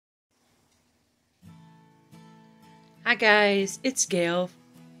Hi guys, it's Gail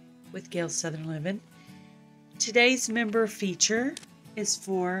with Gail's Southern Living. Today's member feature is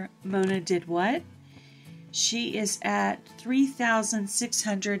for monadidwhat. She is at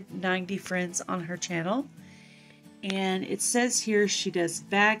 3,690 friends on her channel. And it says here she does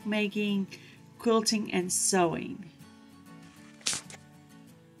bag making, quilting, and sewing.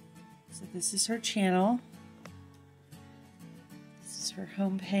 So this is her channel. This is her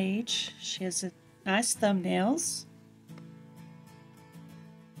home page. She has a nice thumbnails.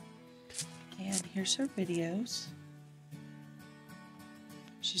 And here's her videos.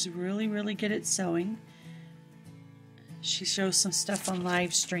 She's really good at sewing. She shows some stuff on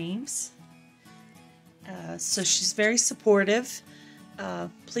live streams. So she's very supportive.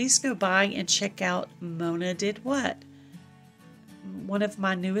 Please go by and check out monadidwhat, one of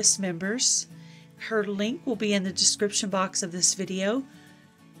my newest members. Her link will be in the description box of this video.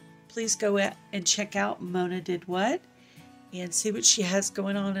 Please go out and check out monadidwhat and see what she has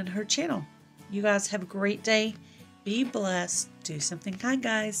going on in her channel. You guys have a great day. Be blessed. Do something kind,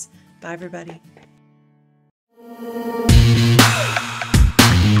 guys. Bye, everybody.